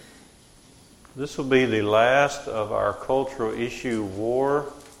This will be the last of our cultural issue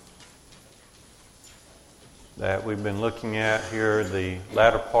war that we've been looking at here, the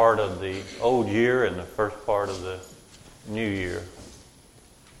latter part of the old year and the first part of the new year.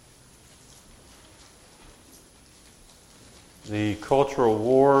 The cultural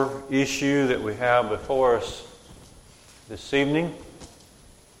war issue that we have before us this evening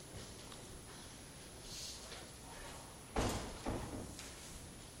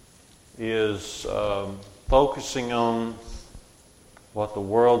is focusing on what the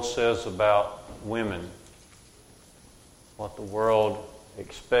world says about women, what the world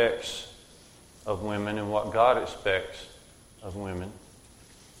expects of women, and what God expects of women,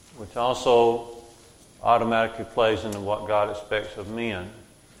 which also automatically plays into what God expects of men.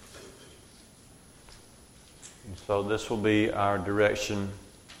 And so this will be our direction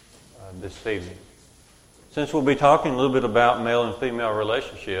this evening. Since we'll be talking a little bit about male and female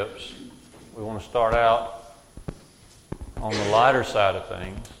relationships, we want to start out on the lighter side of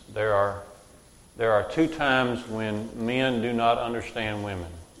things. There are two times when men do not understand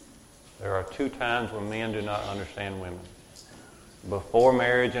women. There are two times when men do not understand women. Before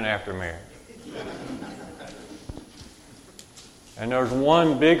marriage and after marriage. And there's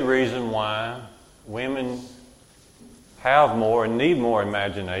one big reason why women have more and need more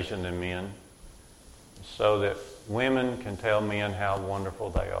imagination than men, so that women can tell men how wonderful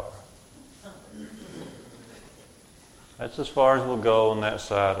they are. That's as far as we'll go on that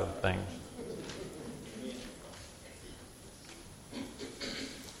side of things.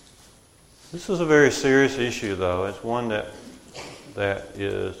 This is a very serious issue, though. It's one that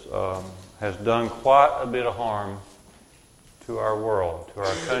has done quite a bit of harm to our world, to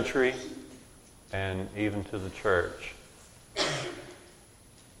our country, and even to the church.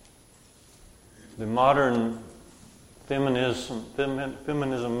 The modern feminism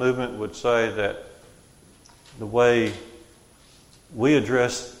movement would say that the way we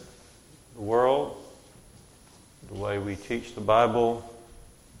address the world, the way we teach the Bible,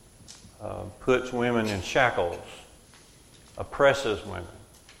 puts women in shackles, oppresses women.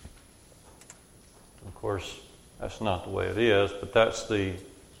 Of course, that's not the way it is, but that's the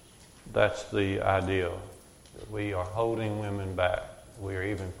ideal. That we are holding women back. We are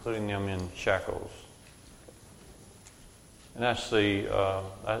even putting them in shackles. And that's the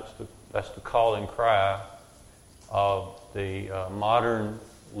call and cry of the modern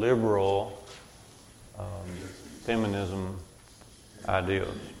liberal feminism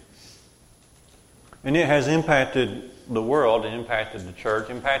ideals. And it has impacted the world, it impacted the church,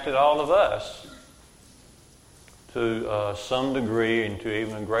 impacted all of us to some degree and to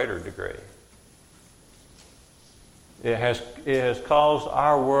even a greater degree. It has caused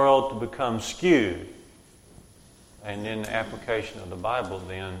our world to become skewed, and then the application of the Bible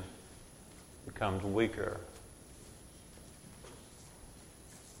then becomes weaker.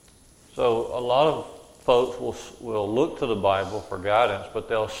 So a lot of folks will look to the Bible for guidance, but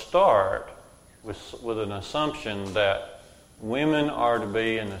they'll start with an assumption that women are to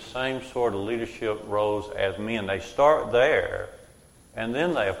be in the same sort of leadership roles as men. They start there, and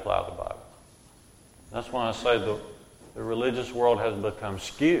then they apply the Bible. That's why I say the religious world has become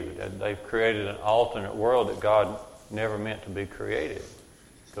skewed, and they've created an alternate world that God never meant to be created.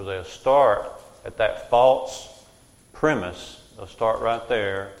 Because they'll start at that false premise. They'll start right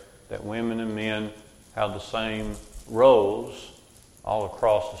there, that women and men have the same roles all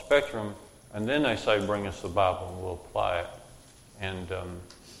across the spectrum, and then they say, bring us the Bible and we'll apply it. And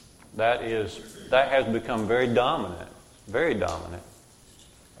that has become very dominant,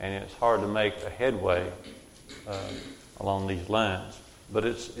 and it's hard to make a headway along these lines. But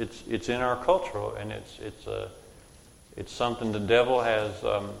it's in our culture, and it's something the devil has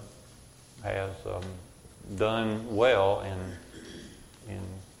done well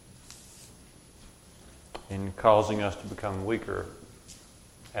in causing us to become weaker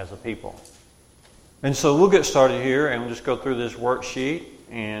as a people. And so we'll get started here and we'll just go through this worksheet.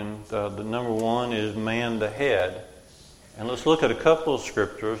 And the number one is man the head. And let's look at a couple of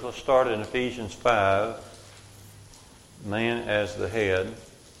scriptures. Let's start in Ephesians 5, man as the head.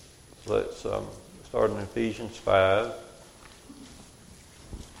 So let's start in Ephesians 5,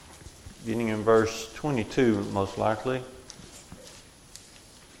 beginning in verse 22 most likely.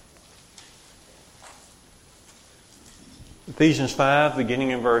 Ephesians 5, beginning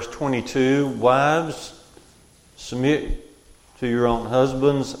in verse 22, wives, submit to your own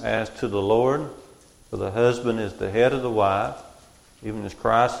husbands as to the Lord, for the husband is the head of the wife, even as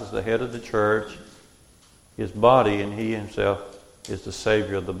Christ is the head of the church, his body, and he himself is the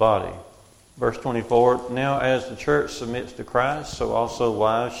Savior of the body. Verse 24, now as the church submits to Christ, so also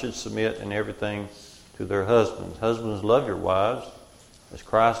wives should submit in everything to their husbands. Husbands, love your wives, as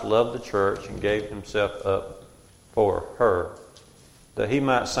Christ loved the church and gave himself up for her, that he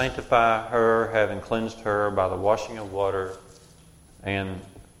might sanctify her, having cleansed her by the washing of water and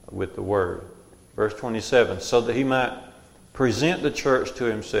with the word. Verse 27, so that he might present the church to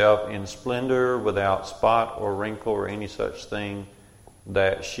himself in splendor, without spot or wrinkle or any such thing,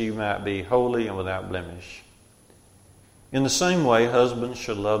 that she might be holy and without blemish. In the same way, husbands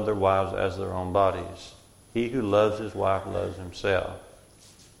should love their wives as their own bodies. He who loves his wife loves himself.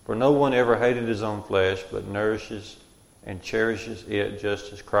 For no one ever hated his own flesh, but nourishes and cherishes it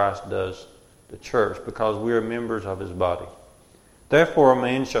just as Christ does the church, because we are members of his body. Therefore a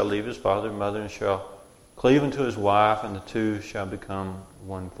man shall leave his father and mother, and shall cleave unto his wife, and the two shall become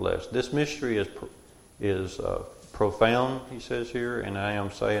one flesh. This mystery is profound, he says here, and I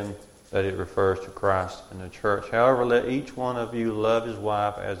am saying that it refers to Christ and the church. However, let each one of you love his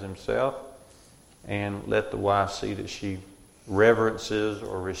wife as himself, and let the wife see that she reverences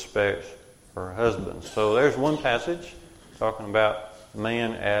or respects her husband. So there's one passage talking about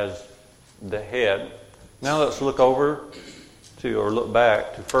man as the head. Now let's look back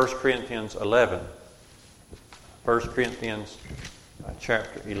to 1 Corinthians 11. 1 Corinthians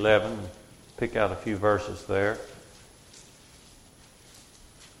chapter 11. Pick out a few verses there.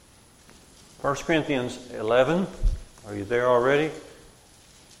 1 Corinthians 11. Are you there already?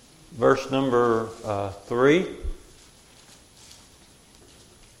 Verse number 3.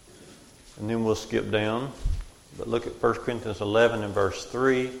 And then we'll skip down. But look at 1 Corinthians 11 and verse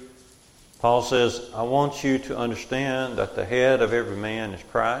 3. Paul says, I want you to understand that the head of every man is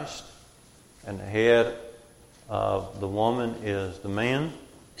Christ, and the head of the woman is the man,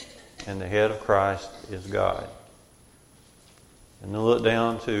 and the head of Christ is God. And then look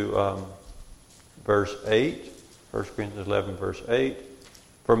down to verse 8, 1 Corinthians 11, verse 8.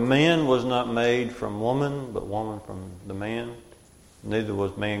 For man was not made from woman, but woman from the man. Neither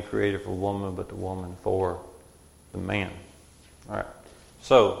was man created for woman, but the woman for the man. All right.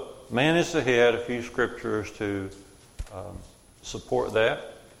 So, man is the head. A few scriptures to support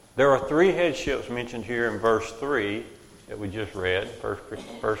that. There are three headships mentioned here in verse 3 that we just read, 1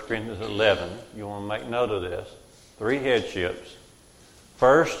 Corinthians 11. You want to make note of this. Three headships.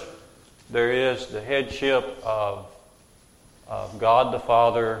 First, there is the headship of God the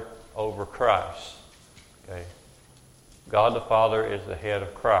Father over Christ. Okay. God the Father is the head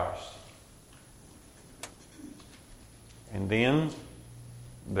of Christ. And then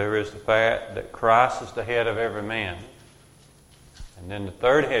there is the fact that Christ is the head of every man. And then the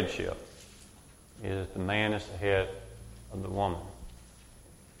third headship is the man is the head of the woman.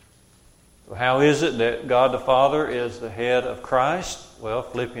 So how is it that God the Father is the head of Christ? Well,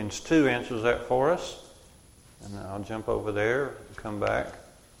 Philippians 2 answers that for us. And I'll jump over there and come back.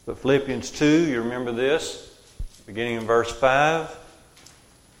 But Philippians 2, you remember this, beginning in verse 5.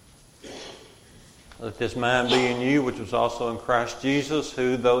 Let this mind be in you, which was also in Christ Jesus,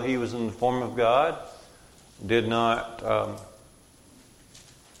 who, though he was in the form of God, did not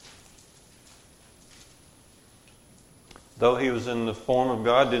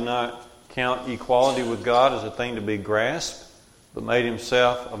count equality with God as a thing to be grasped, but made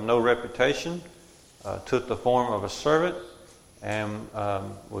himself of no reputation, took the form of a servant, and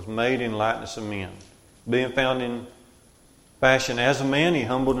was made in likeness of men. Being found in fashion as a man, he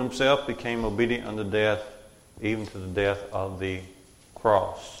humbled himself, became obedient unto death, even to the death of the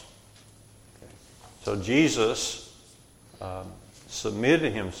cross. Okay. So Jesus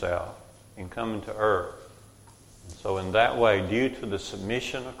submitted himself in coming to earth. And so in that way, due to the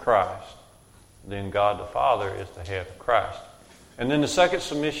submission of Christ, then God the Father is the head of Christ. And then the second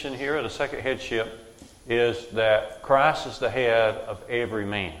submission here, or the second headship, is that Christ is the head of every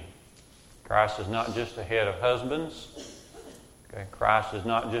man. Christ is not just the head of husbands. Okay? Christ is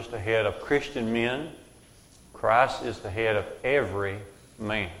not just the head of Christian men. Christ is the head of every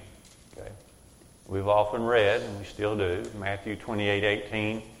man. Okay? We've often read, and we still do, Matthew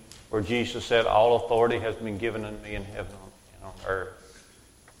 28:18, where Jesus said, all authority has been given unto me in heaven and on earth.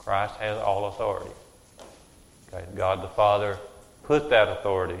 Christ has all authority. Okay? God the Father put that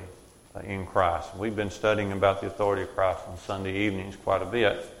authority in Christ. We've been studying about the authority of Christ on Sunday evenings quite a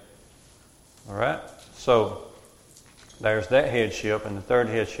bit. All right? So, there's that headship. And the third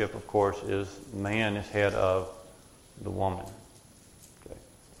headship, of course, is man is head of the woman. Okay.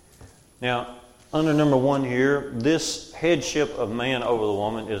 Now, under number 1 here, this headship of man over the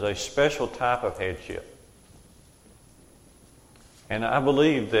woman is a special type of headship. And I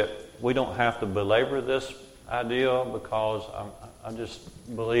believe that we don't have to belabor this idea, because I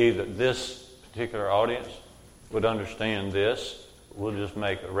just believe that this particular audience would understand this. We'll just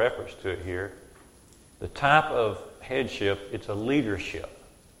make a reference to it here. The type of headship, it's a leadership.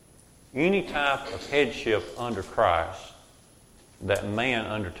 Any type of headship under Christ that man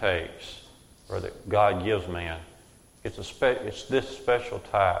undertakes or that God gives man, it's this special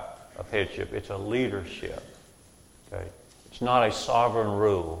type of headship. It's a leadership. Okay? It's not a sovereign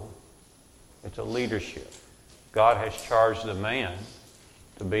rule. It's a leadership. God has charged the man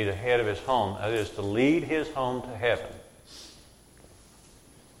to be the head of his home. That is, to lead his home to heaven.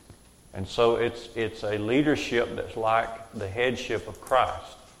 And so it's a leadership that's like the headship of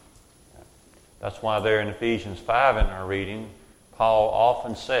Christ. That's why there in Ephesians 5 in our reading, Paul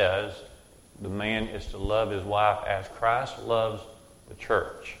often says the man is to love his wife as Christ loves the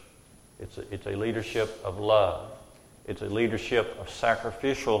church. It's a leadership of love. It's a leadership of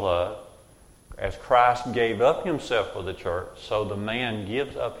sacrificial love. As Christ gave up himself for the church, so the man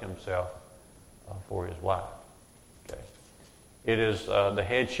gives up himself for his wife. Okay. It is the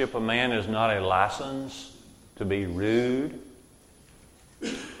headship of man is not a license to be rude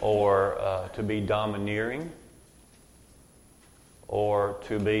or to be domineering or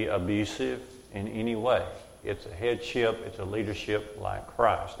to be abusive in any way. It's a headship, it's a leadership like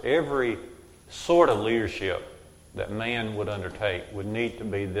Christ. Every sort of leadership that man would undertake would need to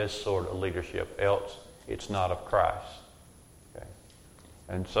be this sort of leadership, else it's not of Christ. Okay.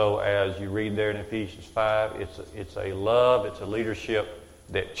 And so as you read there in Ephesians 5, it's a love, it's a leadership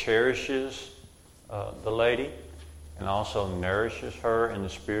that cherishes the lady and also nourishes her in the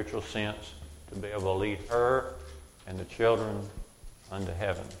spiritual sense to be able to lead her and the children unto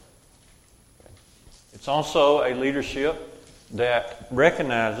heaven. Okay. It's also a leadership that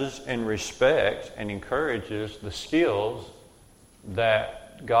recognizes and respects and encourages the skills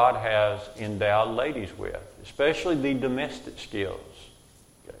that God has endowed ladies with, especially the domestic skills.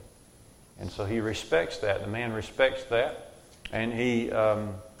 Okay. And so he respects that. The man respects that, and he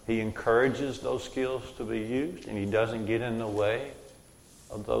encourages those skills to be used, and he doesn't get in the way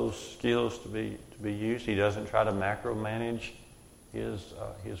of those skills to be used. He doesn't try to macromanage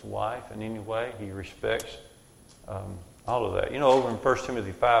his wife in any way. He respects all of that. You know, over in 1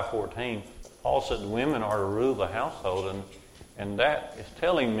 Timothy 5:14, Paul said the women are to rule the household, and that is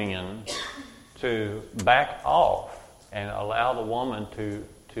telling men to back off and allow the woman to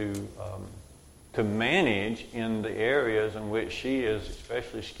manage in the areas in which she is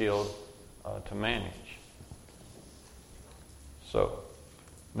especially skilled to manage. So,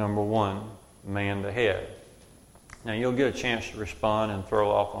 number one, man the head. Now you'll get a chance to respond and throw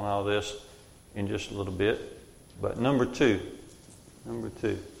off on all this in just a little bit. But number two,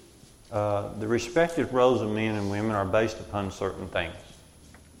 the respective roles of men and women are based upon certain things.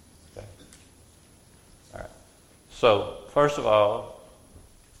 Okay. All right. So, first of all,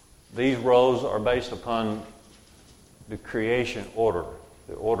 these roles are based upon the creation order,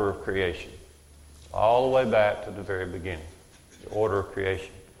 the order of creation, all the way back to the very beginning, the order of creation.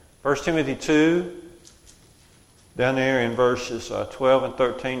 1 Timothy 2, down there in verses 12 and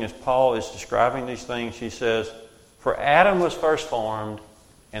 13, as Paul is describing these things, he says, "For Adam was first formed,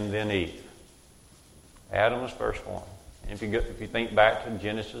 and then Eve." Adam was first formed. And if you think back to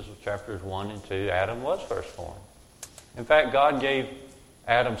Genesis chapters 1 and 2, Adam was first formed. In fact, God gave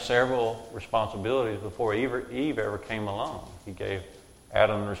Adam several responsibilities before Eve ever came along. He gave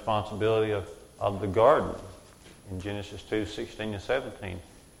Adam the responsibility of the garden in Genesis 2, 16 and 17.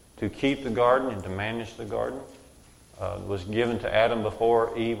 To keep the garden and to manage the garden was given to Adam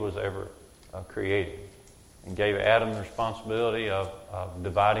before Eve was ever created. And gave Adam the responsibility of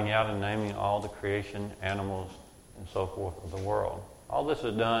dividing out and naming all the creation, animals, and so forth of the world. All this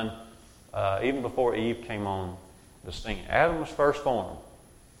is done even before Eve came on the scene. Adam was first formed,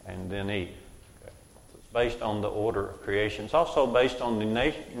 and then Eve. Okay. So it's based on the order of creation. It's also based on the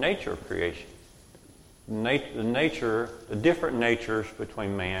nature of creation. The different natures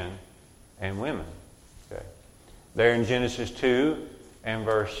between man and women. Okay. There in Genesis 2 and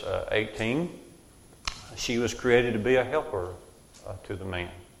verse 18, she was created to be a helper to the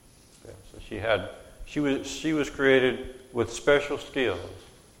man. Okay. So she was created with special skills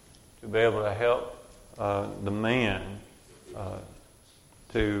to be able to help the man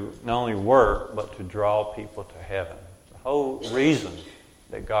to not only work but to draw people to heaven. The whole reason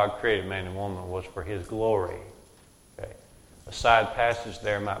that God created man and woman was for His glory. Okay. A side passage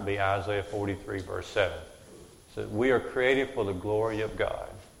there might be Isaiah 43 verse 7. It says, "We are created for the glory of God."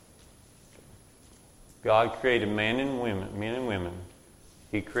 God created men and women.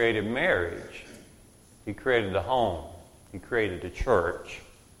 He created marriage. He created the home. He created the church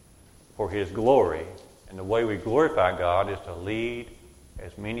for His glory And the way we glorify God is to lead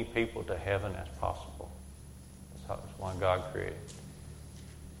as many people to heaven as possible. That's why God created.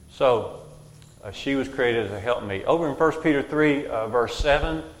 So, she was created as a helpmeet. Over in 1 Peter 3, verse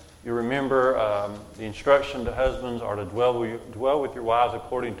 7, you remember the instruction to husbands are to dwell with your wives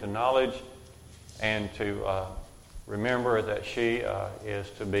according to knowledge, and to remember that she is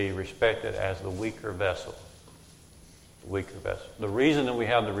to be respected as the weaker vessel. The reason that we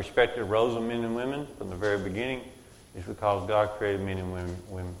have the respected roles of men and women from the very beginning is because God created men and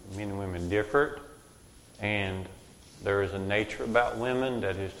women different, and there is a nature about women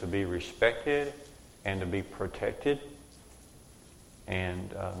that is to be respected and to be protected,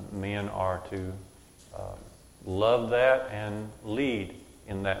 and men are to love that and lead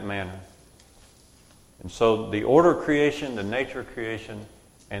in that manner. And so the order of creation, the nature of creation,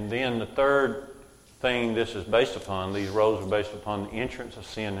 and then the third thing this is based upon, these roles are based upon the entrance of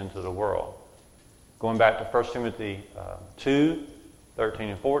sin into the world. Going back to 1 Timothy 2, 13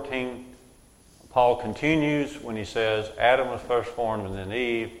 and 14, Paul continues when he says, Adam was first formed and then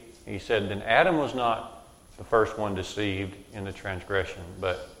Eve. He said, then Adam was not the first one deceived in the transgression,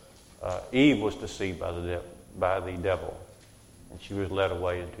 but Eve was deceived by the devil, and she was led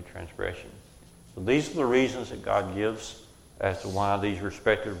away into transgression. So these are the reasons that God gives as to why these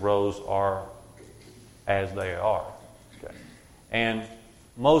respective roles are as they are. Okay. And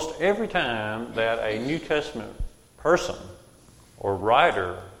most every time that a New Testament person or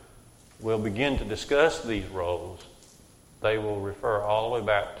writer will begin to discuss these roles, they will refer all the way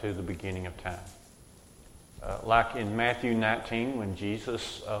back to the beginning of time. Like in Matthew 19, when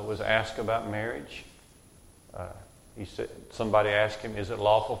Jesus was asked about marriage, he said, somebody asked him, is it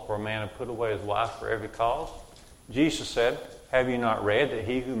lawful for a man to put away his wife for every cause? Jesus said, have you not read that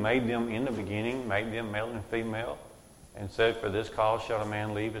he who made them in the beginning made them male and female, and said, for this cause shall a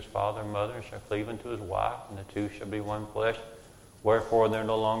man leave his father and mother, and shall cleave unto his wife, and the two shall be one flesh. Wherefore they're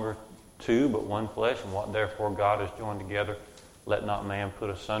no longer two, but one flesh, and what therefore God has joined together, let not man put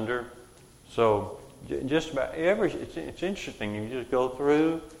asunder. So just about it's interesting. You just go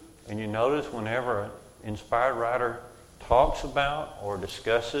through and you notice whenever an inspired writer talks about or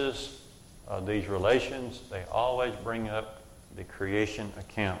discusses these relations, they always bring up the creation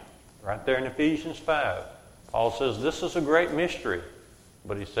account. Right there in Ephesians 5, Paul says, this is a great mystery.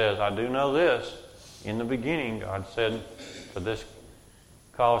 But he says, I do know this. In the beginning, God said, for this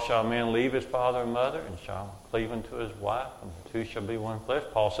cause shall a man leave his father and mother, and shall cleave unto his wife, and the two shall be one flesh.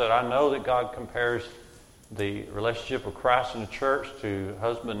 Paul said, I know that God compares the relationship of Christ and the church to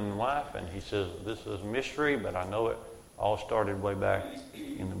husband and wife, and he says, this is a mystery, but I know it all started way back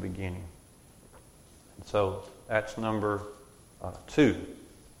in the beginning. And so that's number 2.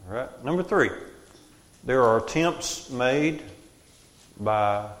 All right. Number 3, there are attempts made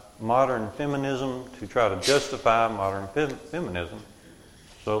by modern feminism to try to justify modern feminism.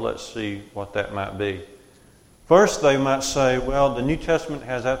 So let's see what that might be. First, they might say, well, the New Testament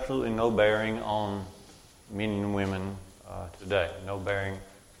has absolutely no bearing on men and women today, no bearing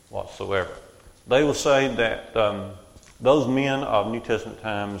whatsoever. They will say that those men of New Testament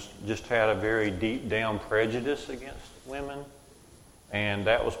times just had a very deep down prejudice against women, and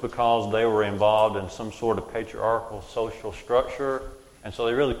that was because they were involved in some sort of patriarchal social structure, and so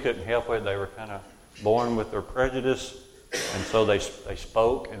they really couldn't help it. They were kind of born with their prejudice, and so they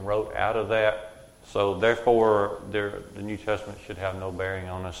spoke and wrote out of that. So therefore, the New Testament should have no bearing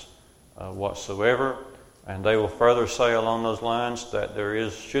on us whatsoever. And they will further say along those lines that there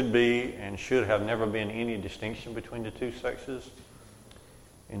should be and should have never been any distinction between the two sexes.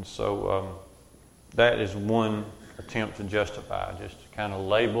 And so that is one attempt to justify, just to kind of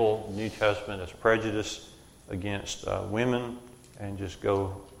label the New Testament as prejudice against women and just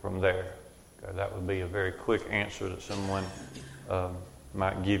go from there. Okay, that would be a very quick answer that someone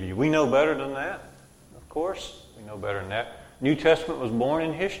might give you. We know better than that, of course. We know better than that. New Testament was born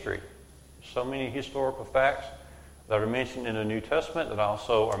in history. So many historical facts that are mentioned in the New Testament that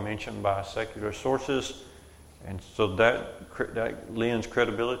also are mentioned by secular sources. And so that lends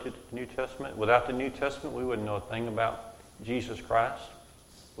credibility to the New Testament. Without the New Testament, we wouldn't know a thing about Jesus Christ.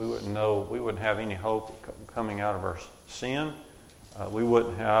 We wouldn't have any hope coming out of our sin. We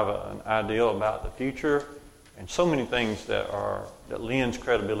wouldn't have an ideal about the future. And so many things that lends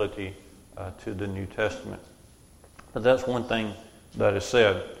credibility to the New Testament. But that's one thing that is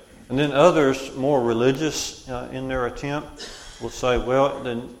said. And then others, more religious in their attempt, will say, well,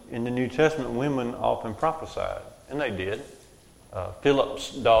 in the New Testament, women often prophesied. And they did.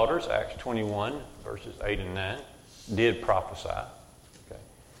 Philip's daughters, Acts 21, verses 8 and 9, did prophesy.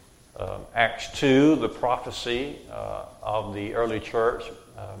 Okay. Acts 2, the prophecy of the early church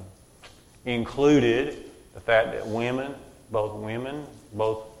included the fact that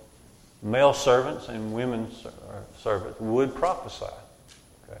both male servants and women servants would prophesy.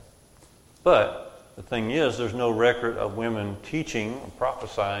 Okay. But the thing is, there's no record of women teaching or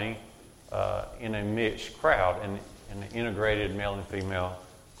prophesying in a mixed crowd, in an integrated male and female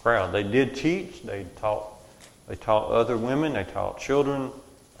crowd. They did teach. They taught other women. They taught children,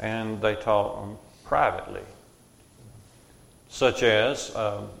 and they taught them privately. Such as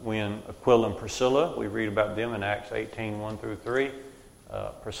when Aquila and Priscilla, we read about them in Acts 18, 1 through 3.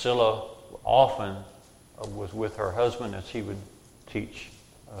 Priscilla often was with her husband as he would teach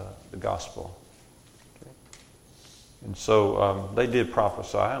the gospel. Okay. And so they did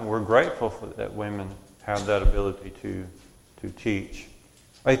prophesy, and we're grateful for that women have that ability to teach.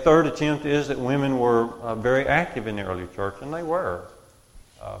 A third attempt is that women were very active in the early church, and they were.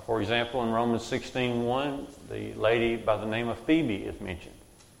 For example, in Romans 16:1, the lady by the name of Phoebe is mentioned.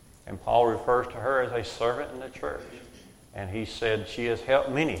 And Paul refers to her as a servant in the church. And he said, she has helped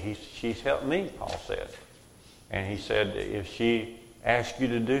many. She's helped me, Paul said. And he said, if she asks you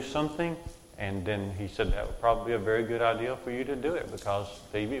to do something, and then he said that would probably be a very good idea for you to do it, because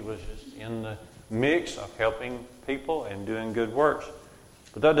Phoebe was just in the mix of helping people and doing good works.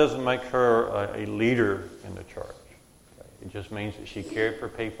 But that doesn't make her a leader in the church. It just means that she cared for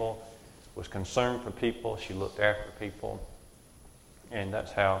people, was concerned for people, she looked after people, and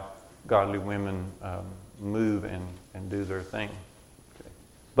that's how godly women move and do their thing. Okay.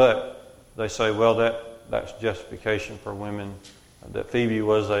 But they say, well, that's justification for women, that Phoebe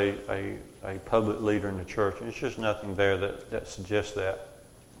was a public leader in the church. And it's just nothing there that suggests that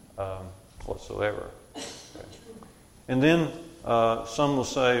whatsoever. Okay. And then some will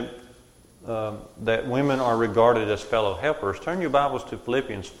say that women are regarded as fellow helpers. Turn your Bibles to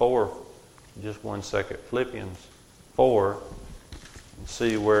Philippians 4, just 1 second. Philippians 4, and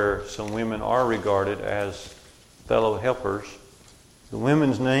see where some women are regarded as fellow helpers. The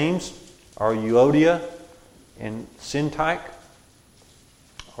women's names are Euodia and Syntyche,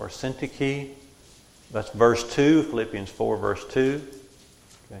 or Syntyche. That's verse 2, Philippians 4, verse 2.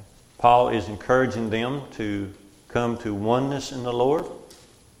 Okay. Paul is encouraging them to come to oneness in the Lord.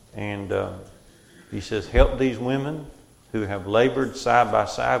 And he says, help these women who have labored side by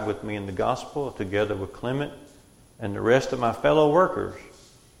side with me in the gospel, together with Clement and the rest of my fellow workers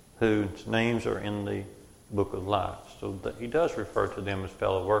whose names are in the book of life. So he does refer to them as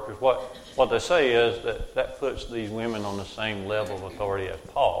fellow workers. What they say is that puts these women on the same level of authority as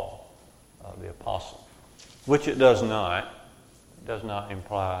Paul, the apostle, which it does not. It does not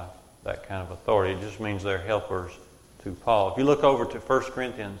imply that kind of authority. It just means they're helpers to Paul. If you look over to 1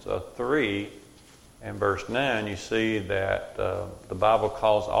 Corinthians 3 and verse 9, you see that the Bible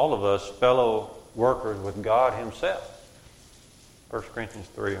calls all of us fellow workers with God himself. 1 Corinthians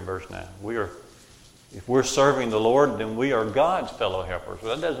 3 and verse 9. If we're serving the Lord, then we are God's fellow helpers.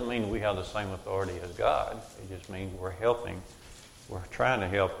 But that doesn't mean we have the same authority as God. It just means we're helping. We're trying to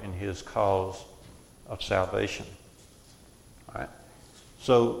help in his cause of salvation. All right?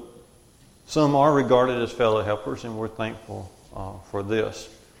 So some are regarded as fellow helpers, and we're thankful for this.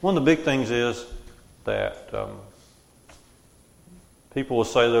 One of the big things is that people will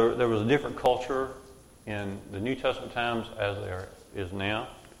say there was a different culture in the New Testament times as there is now,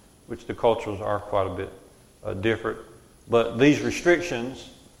 which the cultures are quite a bit different. But these restrictions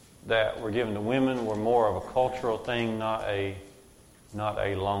that were given to women were more of a cultural thing, not a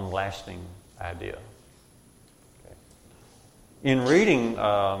long-lasting idea. Okay. In reading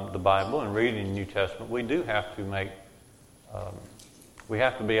the Bible and reading the New Testament, we do have to we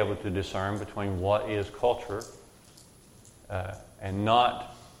have to be able to discern between what is culture and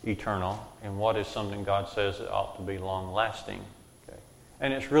not eternal, and what is something God says that ought to be long-lasting. Okay.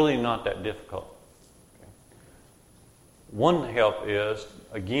 And it's really not that difficult. Okay. One help is,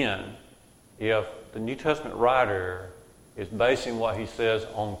 again, if the New Testament writer is basing what he says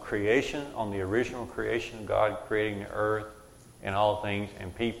on creation, on the original creation of God creating the earth and all things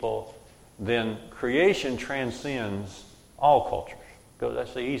and people, then creation transcends all cultures.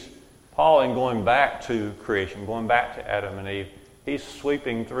 Because Paul, in going back to creation, going back to Adam and Eve, he's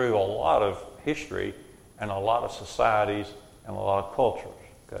sweeping through a lot of history and a lot of societies and a lot of cultures.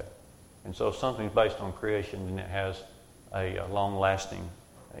 Okay? And so if something's based on creation, then it has a long-lasting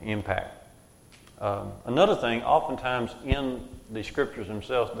impact. Another thing, oftentimes in the scriptures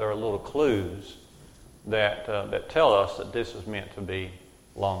themselves, there are little clues that tell us that this is meant to be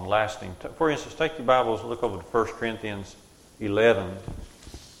long-lasting. For instance, take your Bibles and look over to 1 Corinthians 11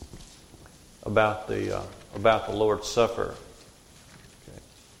 about the Lord's Supper. Okay.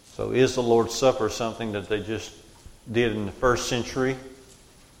 So is the Lord's Supper something that they just did in the first century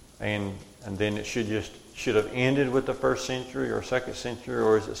and and then it should have ended with the first century or second century,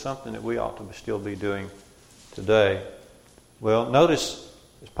 or is it something that we ought to still be doing today? Well, notice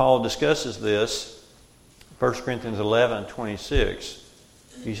as Paul discusses this, 1 Corinthians 11:26,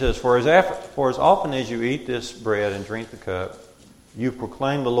 he says, For as often as you eat this bread and drink the cup, you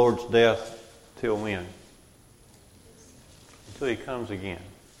proclaim the Lord's death till when? Until He comes again.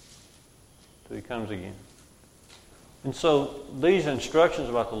 Until He comes again. And so these instructions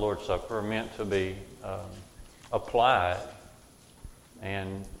about the Lord's Supper are meant to be applied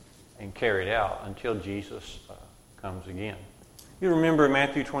and carried out until Jesus comes again. You remember in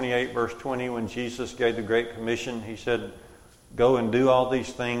Matthew 28, verse 20, when Jesus gave the Great Commission, He said, Go and do all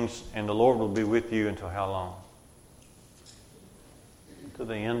these things, and the Lord will be with you until how long? To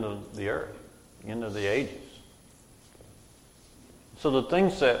the end of the earth, the end of the ages. So the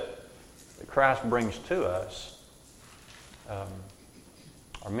things that Christ brings to us are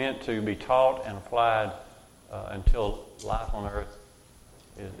meant to be taught and applied until life on earth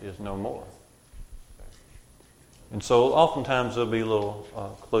is no more. And so oftentimes there'll be little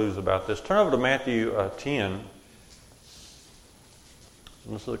clues about this. Turn over to Matthew 10.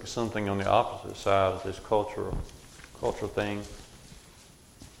 Let's look at something on the opposite side of this cultural thing.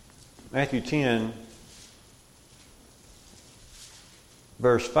 Matthew 10,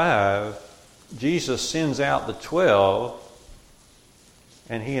 verse 5, Jesus sends out the 12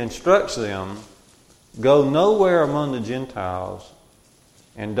 and He instructs them, Go nowhere among the Gentiles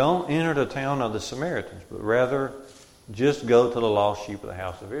and don't enter the town of the Samaritans, but rather just go to the lost sheep of the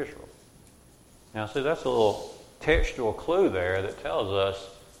house of Israel. Now, see, that's a little textual clue there that tells us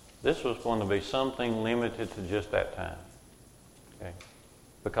this was going to be something limited to just that time. Okay?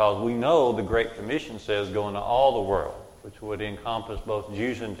 Because we know the Great Commission says go into all the world, which would encompass both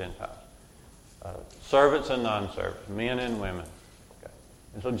Jews and Gentiles, servants and non-servants, men and women. Okay?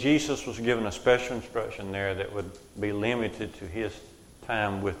 And so Jesus was given a special instruction there that would be limited to His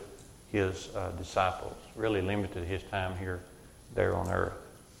time with His disciples, really limited to His time there on earth.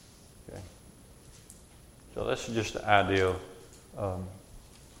 Okay? So that's just the idea.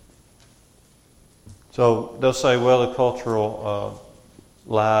 So they'll say, well, the cultural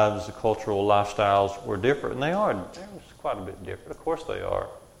lives, the cultural lifestyles were different. And they are. They're quite a bit different. Of course they are.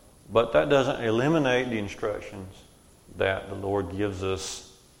 But that doesn't eliminate the instructions that the Lord gives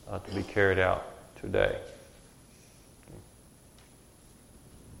us to be carried out today.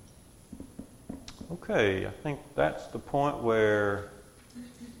 Okay, I think that's the point where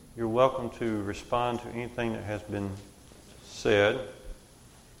you're welcome to respond to anything that has been said.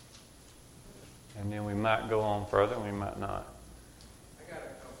 And then we might go on further, and we might not. I got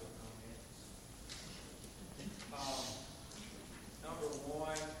a couple comments. Number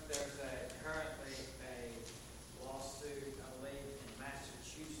one, there's currently a lawsuit, I believe, in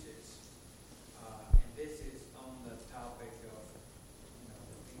Massachusetts, and this is on the topic of, the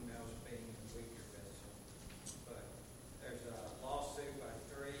females being a weaker vessel. But there's a lawsuit by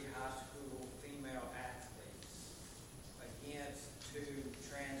 3 high school female athletes against 2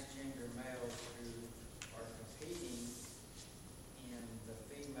 transgender males who are competing in the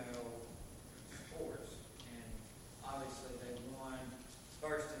female sports. And obviously they won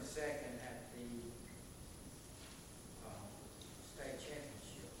first and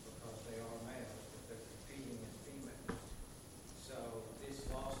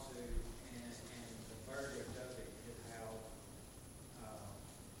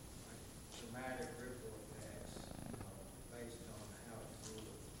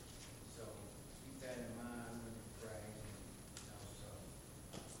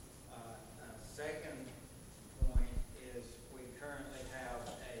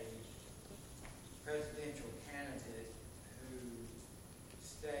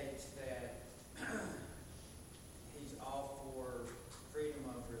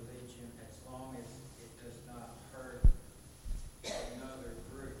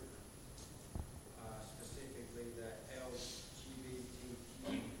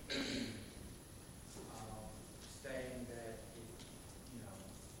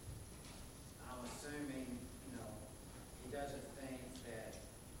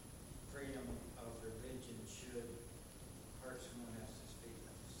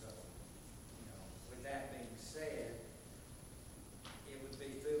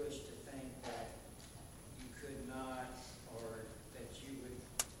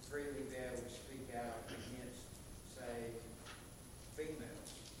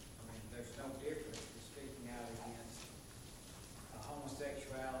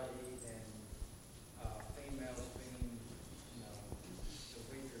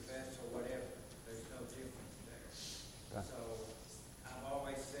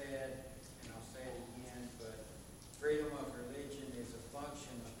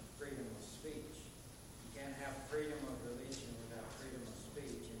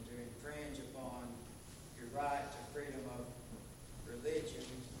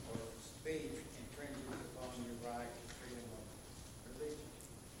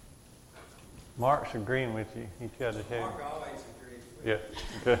Mark's agreeing with you. He's got his head. Mark always agrees with Yeah.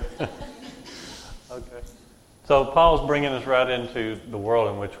 Okay. Okay. So Paul's bringing us right into the world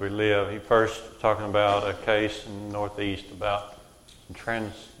in which we live. He first talking about a case in the Northeast about some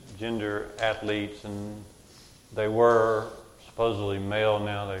transgender athletes, and they were supposedly male,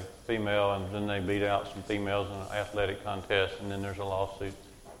 now they're female, and then they beat out some females in an athletic contest, and then there's a lawsuit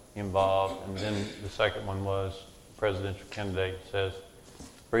involved. And then the second one was the presidential candidate says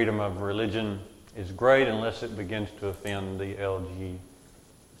freedom of religion is great unless it begins to offend the LG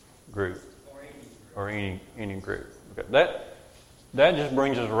group or any group. Okay. That just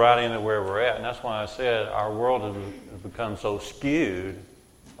brings us right into where we're at, and that's why I said our world has become so skewed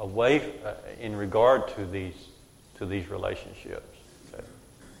away in regard to these relationships. Okay.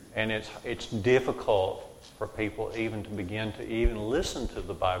 And it's difficult for people even to begin to even listen to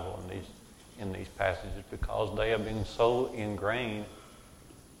the Bible in these passages because they have been so ingrained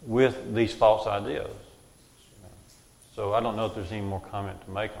with these false ideas. So I don't know if there's any more comment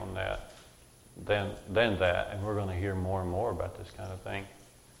to make on that than that, and we're going to hear more and more about this kind of thing.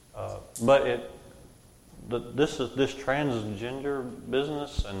 This transgender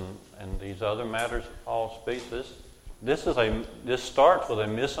business and these other matters that Paul speaks, this starts with a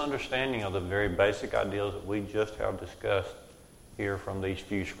misunderstanding of the very basic ideals that we just have discussed here from these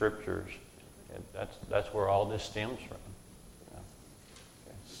few scriptures. And that's where all this stems from. Okay.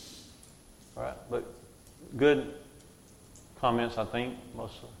 All right, but good comments. I think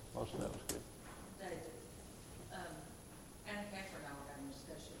most of that was good. Anna Catherine and I were having a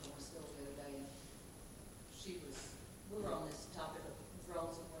discussion on this the other day, and we were on this topic of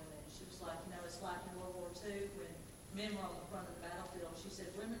roles of women, and she was like, it's like in World War II when men were on the front of the battlefield. She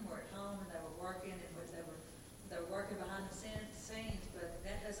said women were at home and they were working, and they were working behind the scenes, but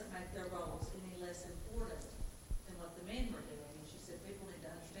that doesn't make their roles any less important than what the men were doing. And she said people need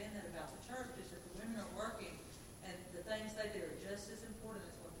to understand that about the church, is that the women are working, and the things they do are just as important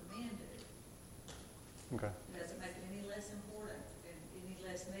as what the men do. Okay. It doesn't make it any less important and any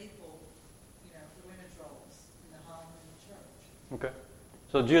less needful, the women's roles in the home and the church. Okay.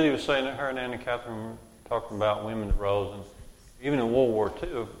 So Julie was saying that her and Anna Catherine were talking about women's roles, and even in World War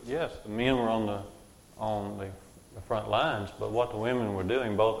II, yes, the men were on the front lines, but what the women were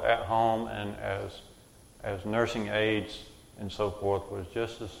doing, both at home and as nursing aides and so forth, was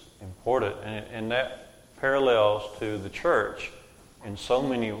just as important, and that parallels to the church in so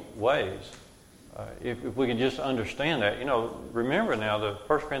many ways. If we could just understand that, remember now the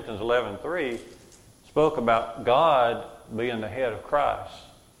 1 Corinthians 11:3 spoke about God being the head of Christ.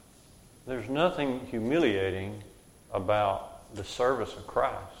 There's nothing humiliating about the service of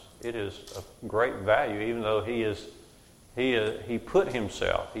Christ. It is of great value, even though he put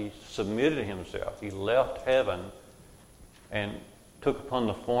himself, he submitted himself, he left heaven and took upon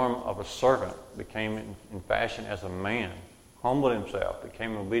the form of a servant, became in fashion as a man, humbled himself,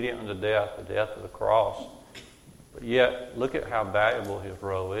 became obedient unto death, the death of the cross. But yet, look at how valuable his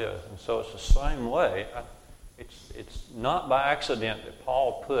role is. And so it's the same way. It's not by accident that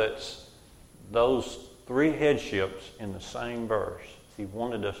Paul puts those three headships in the same verse. He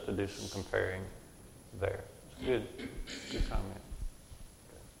wanted us to do some comparing there. It's good comment.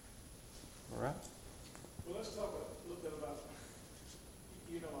 Okay. All right. Well, let's talk a little bit about,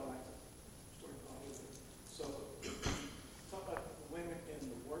 I like to story a little bit. So, talk about women in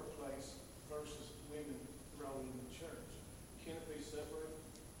the workplace versus women role in the church. Can it be separated?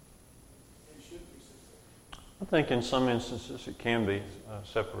 And should it be separated? I think in some instances it can be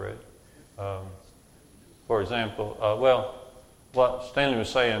separated. For example, what Stanley was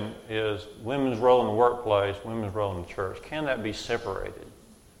saying is women's role in the workplace, women's role in the church. Can that be separated?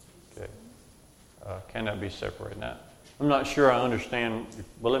 Okay. Can that be separated? Now, I'm not sure I understand,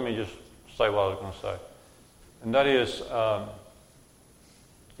 but let me just say what I was going to say. And that is,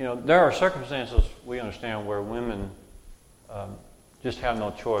 there are circumstances we understand where women just have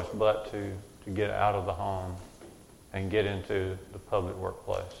no choice but to get out of the home and get into the public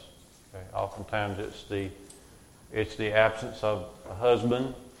workplace. Okay. Oftentimes it's the absence of a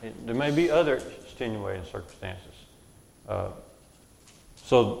husband. There may be other extenuating circumstances.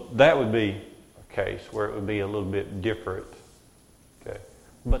 So that would be a case where it would be a little bit different. Okay.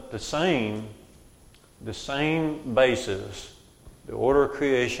 But the same basis, the order of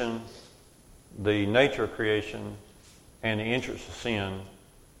creation, the nature of creation, and the entrance of sin,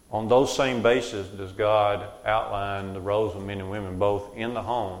 on those same bases does God outline the roles of men and women both in the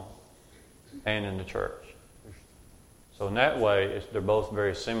home and in the church. So in that way, they're both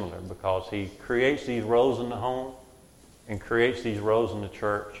very similar because he creates these roles in the home and creates these roles in the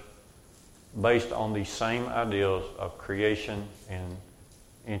church based on these same ideals of creation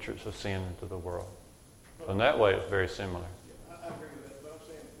entrance of sin into the world. So in that way, it's very similar. I agree with that, but I'm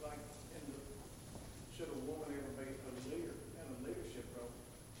saying, like, should a woman ever be a leader in a leadership role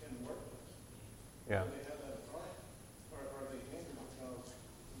in the workplace? Yeah. Do they have that authority? Or are they hindered because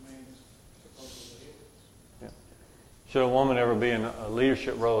the man's supposedly is? Yeah. Should a woman ever be in a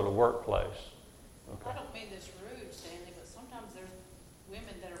leadership role at a workplace? I Okay. don't mean this rude, Stanley, but sometimes there's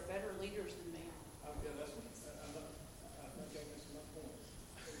women that are better leaders than men. Yeah, that's, I think that's my point.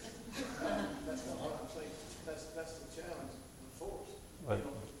 That's not what I'm saying. That's the challenge for us. But-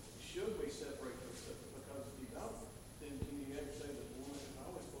 Should we separate those stuff? Because if you don't, then can you ever say that the woman is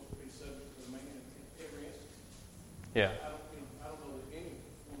always supposed to be subject to the man in every instance? Yeah. I don't know that any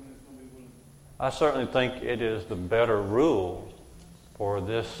woman is going to be willing. I certainly think it is the better rule for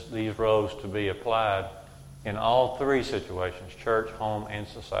these roles to be applied in all three situations, church, home, and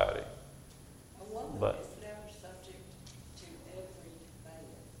society. A woman But- is never subject to every man.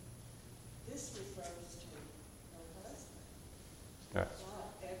 This refers to her husband, Right. not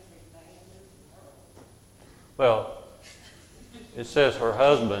every man in the world. Well, it says her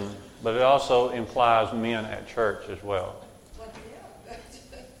husband, but it also implies men at church as well. But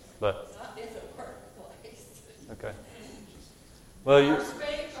yeah, But, not in the workplace. okay. Well, Our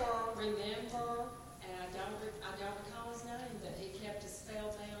speaker, remember, and I don't recall his name, but he kept us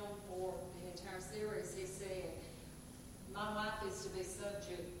spellbound for the entire series. He said, my wife is to be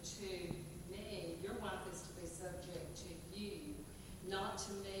subject to me, your wife is to be subject to you, not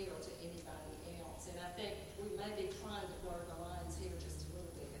to me or to anybody else. And I think we may be trying to blur the lines here just a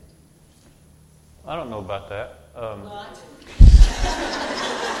little bit. I don't know about that. Well, I do.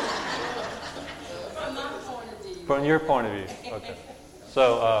 From my point of view. From your point of view, okay.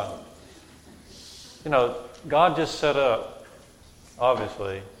 So, God just set up,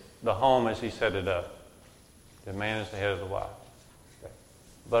 obviously, the home as He set it up. The man is the head of the wife. Okay.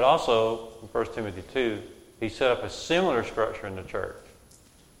 But also, in 1 Timothy 2, He set up a similar structure in the church.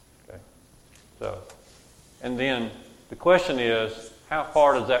 Okay. So, and then the question is, how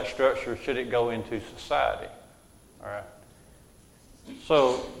far does that structure, should it go into society? All right.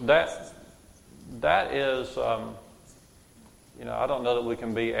 So that is, I don't know that we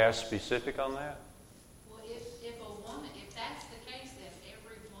can be as specific on that. Well, if a woman, if that's the case, then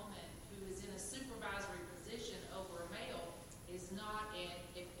every woman who is in a supervisory position over a male is not in,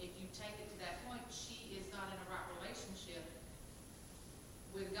 if you take it to that point, she is not in a right relationship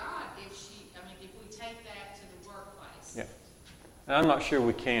with God if we take that to the workplace. Yeah. And I'm not sure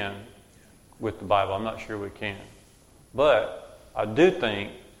we can with the Bible. I'm not sure we can. But I do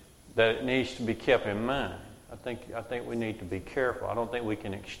think that it needs to be kept in mind. I think we need to be careful. I don't think we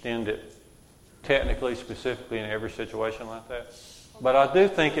can extend it technically, specifically in every situation like that. But I do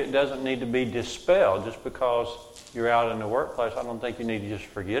think it doesn't need to be dispelled just because you're out in the workplace. I don't think you need to just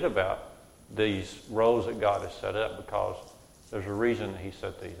forget about these roles that God has set up because there's a reason that He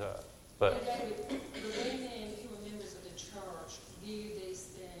set these up. But David, the women who are members of the church view these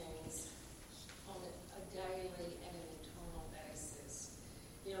things on a daily and an eternal basis.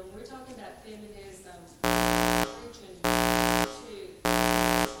 When we're talking about feminism, preaching to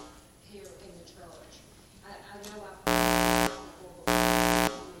here in the church. I know I've heard before, but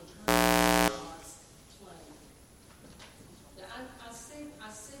we're eternal God's plan.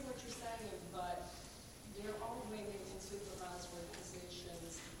 I see what you're saying, but there are women in supervisory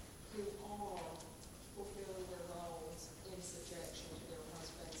positions who are fulfilling their roles in subjection to their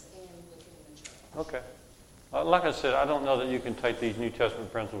husbands and within the church. okay. Like I said, I don't know that you can take these New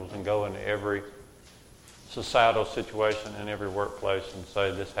Testament principles and go into every societal situation in every workplace and say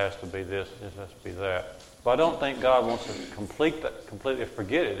this has to be this has to be that. But I don't think God wants us to completely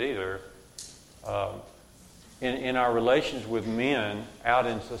forget it either in our relations with men out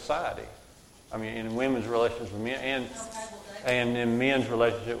in society. I mean, in women's relations with men and in men's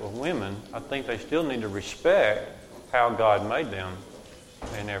relationship with women, I think they still need to respect how God made them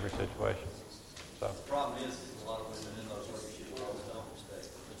in every situation. So. The problem is a lot of women in those leadership roles don't respect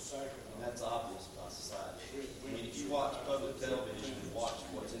it. And that's obvious by society. I mean, if you watch public television and watch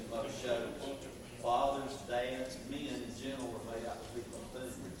what's in most shows, fathers, dads, men in general are made out of people of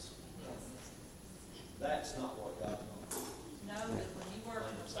foods. That's not what God wants. No, but when you work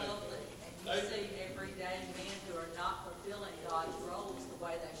in public and you see everyday men who are not fulfilling God's roles the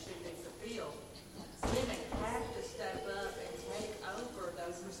way they should be fulfilled, women have to step up and take over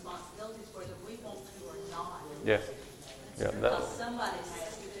those responsibilities, whether we want to or not. Yeah. Yeah. Because somebody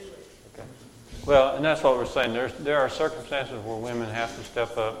has to do it. Okay. Well, and that's what we're saying. There are circumstances where women have to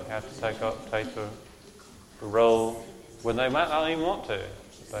step up, have to take the role when they might not even want to.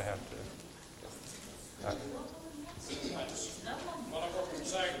 But they have to. All right. When I work in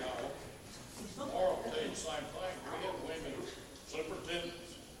Saginaw, tomorrow will tell you the same thing. We had women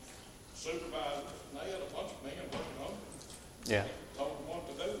superintendents, supervisors, and they had a bunch of men working on it. Yeah. Told them what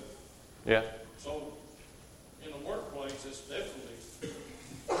to do. Yeah. So, in the workplace, it's definitely,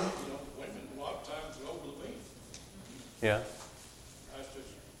 women a lot of times go over the beam. Yeah. That's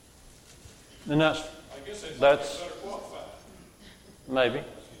just, And I guess they that's think they're better qualified. maybe.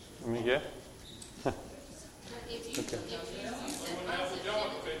 I mean, yeah. But if you, if you use They the wouldn't have the job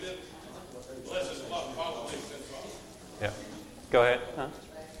if they didn't, unless it's a lot of politics involved. Yeah. Go ahead. Huh?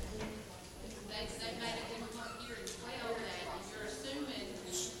 They made a different point here as well, that you're assuming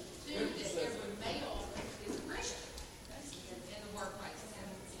too that every male is a Christian in the workplace. And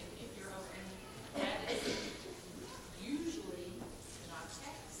if you're open, that is usually not the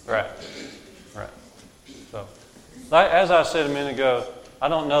case. Right. Right. So, as I said a minute ago, I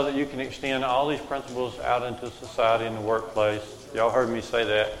don't know that you can extend all these principles out into society and the workplace. Y'all heard me say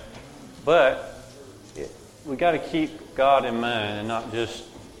that. But we got to keep God in mind and not just,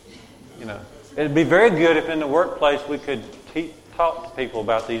 It'd be very good if in the workplace we could talk to people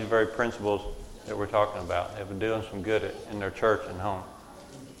about these very principles that we're talking about. They were doing some good in their church and home.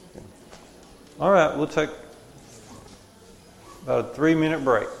 All right, we'll take about a 3-minute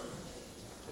break.